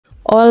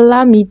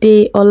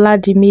Mide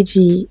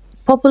Oladimeji,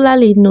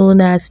 popularly known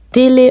as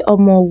Dele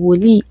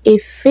WOLI, a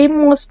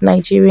famous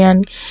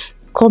Nigerian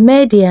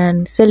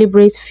comedian,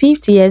 celebrates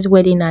 50 years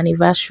wedding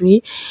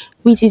anniversary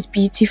with his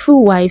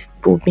beautiful wife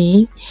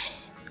Bunmi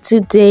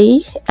today,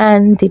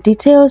 and the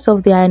details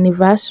of their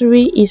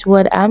anniversary is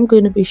what I'm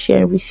going to be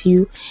sharing with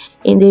you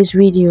in this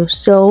video,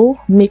 so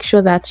make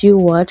sure that you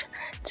watch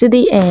to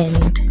the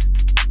end.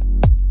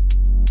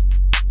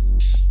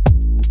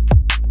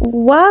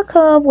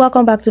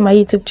 Welcome back to my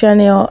YouTube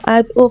channel.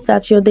 I hope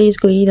that your day is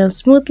going on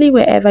smoothly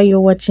wherever you're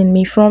watching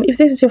me from. If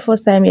this is your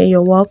first time here,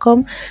 you're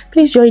welcome.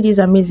 Please join this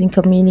amazing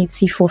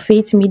community for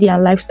faith, media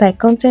and lifestyle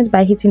content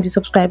by hitting the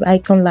subscribe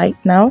icon right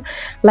now.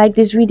 Like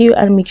this video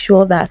and make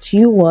sure that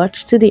you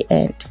watch to the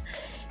end.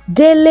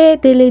 Dele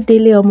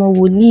OMO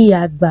WOLI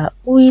Agba,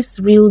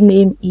 whose real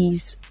name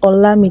is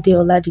Mide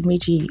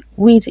Oladimeji,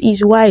 with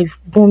his wife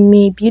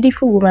Bunmi,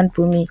 beautiful woman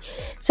Bunmi,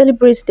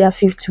 celebrates their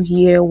 50th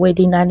year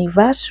wedding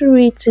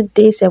anniversary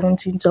today,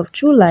 17th of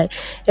July.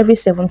 Every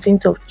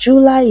 17th of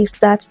July is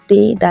that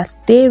day that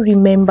they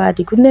remember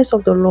the goodness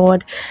of the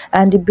Lord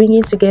and the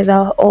bringing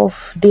together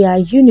of their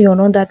union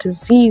under the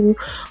zeal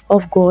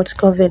of God's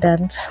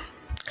covenant.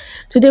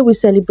 Today we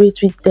celebrate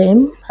with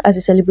them as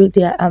they celebrate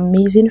their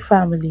amazing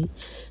family.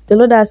 The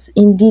Lord has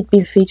indeed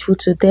been faithful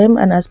to them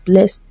and has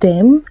blessed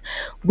them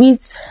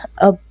with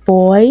a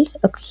boy,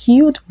 a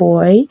cute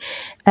boy,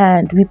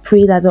 and we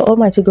pray that the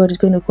Almighty God is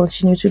going to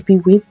continue to be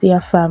with their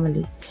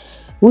family.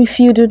 If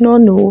you do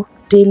not know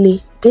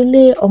Dele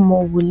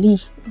OMO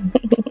WOLI,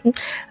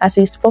 as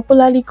he's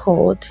popularly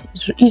called,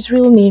 his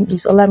real name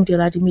is Mide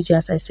Oladimeji,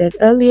 as I said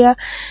earlier.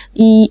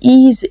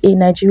 He is a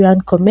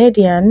Nigerian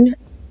comedian,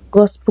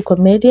 gospel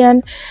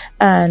comedian,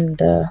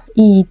 and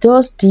he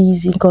does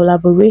this in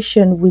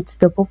collaboration with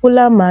the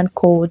popular man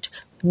called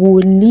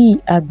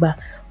WOLI Agba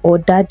or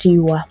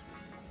Dadiwa,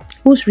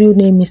 whose real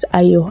name is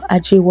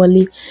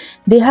Ajewole.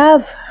 They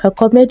have a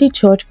comedy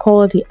church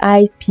called the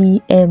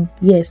IPM.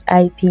 Yes,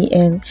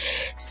 IPM.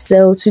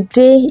 So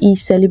today he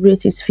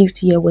celebrates his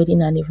 50th year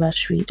wedding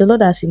anniversary. The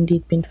Lord has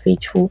indeed been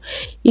faithful.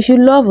 If you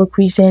love a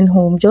Christian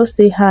home, just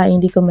say hi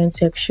in the comment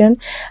section.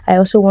 I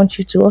also want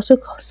you to also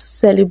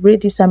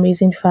celebrate this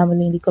amazing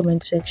family in the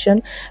comment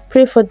section.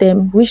 Pray for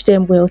them, wish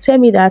them well. Tell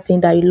me that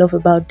thing that you love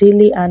about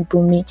Dele and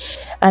Bunmi,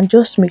 and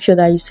just make sure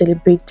that you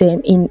celebrate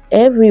them in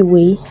every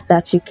way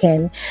that you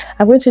can.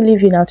 I'm going to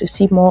leave you now to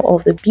see more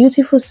of the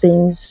beautiful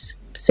scenes,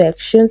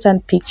 sections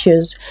and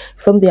pictures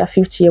from their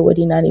 50th year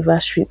wedding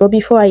anniversary. But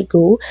before I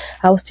go,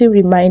 I'll still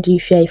remind you,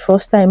 if you're a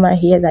first timer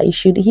here, that you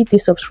should hit the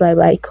subscribe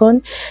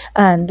icon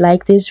and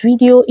like this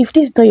video. If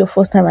this is not your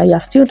first time and you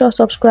have still not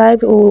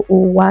subscribed, or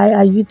why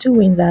are you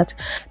doing that,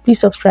 please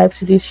subscribe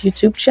to this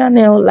YouTube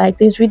channel, like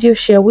this video,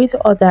 share with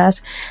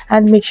others,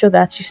 and make sure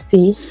that you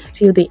stay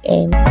till the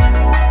end.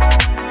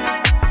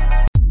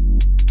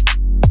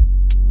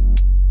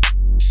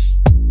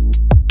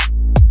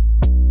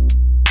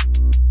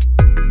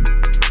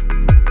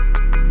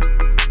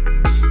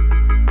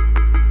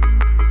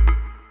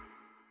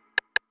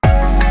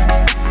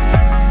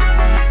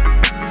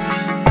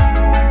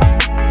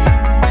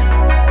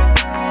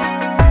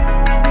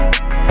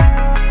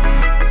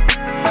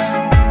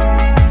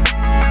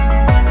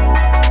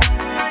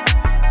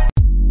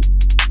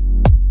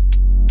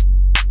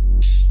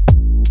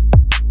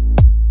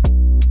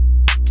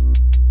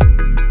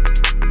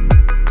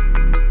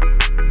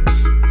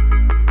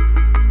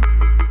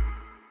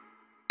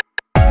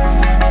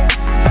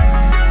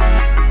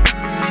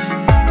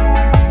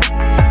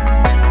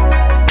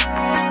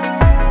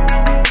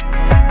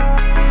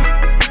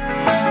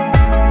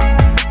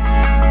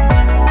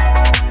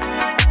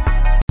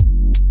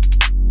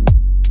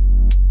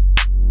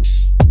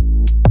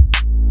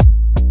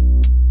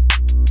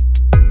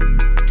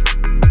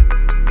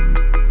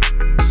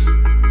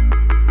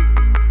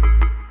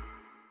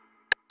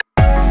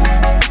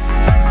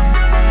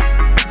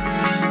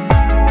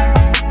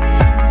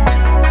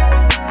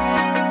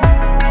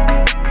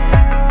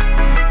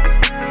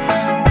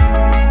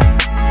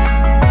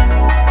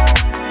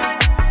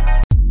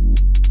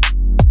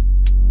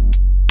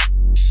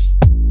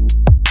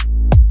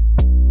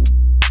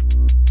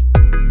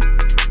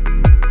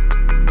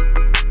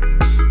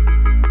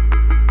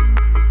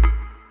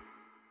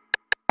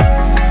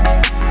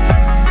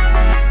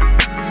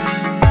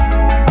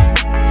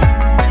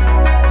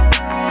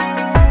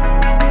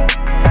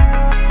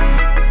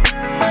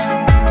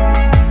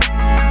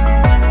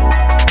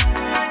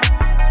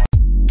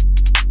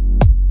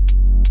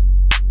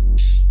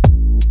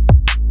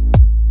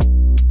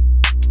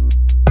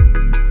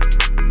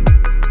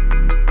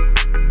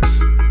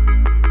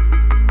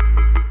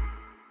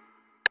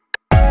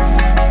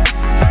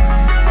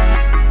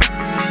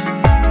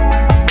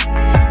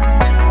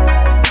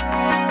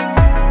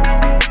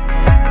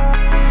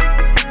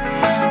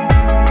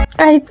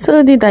 I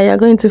told you that you're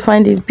going to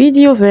find this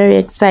video very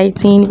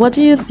exciting. What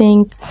do you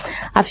think?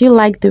 Have you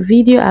liked the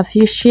video? Have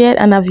you shared?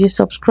 And have you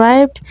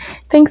subscribed?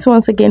 Thanks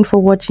once again for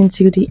watching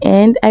till the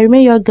end. I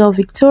remain your girl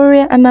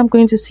Victoria, and I'm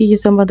going to see you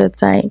some other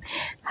time.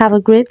 Have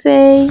a great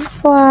day.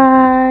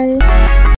 Bye.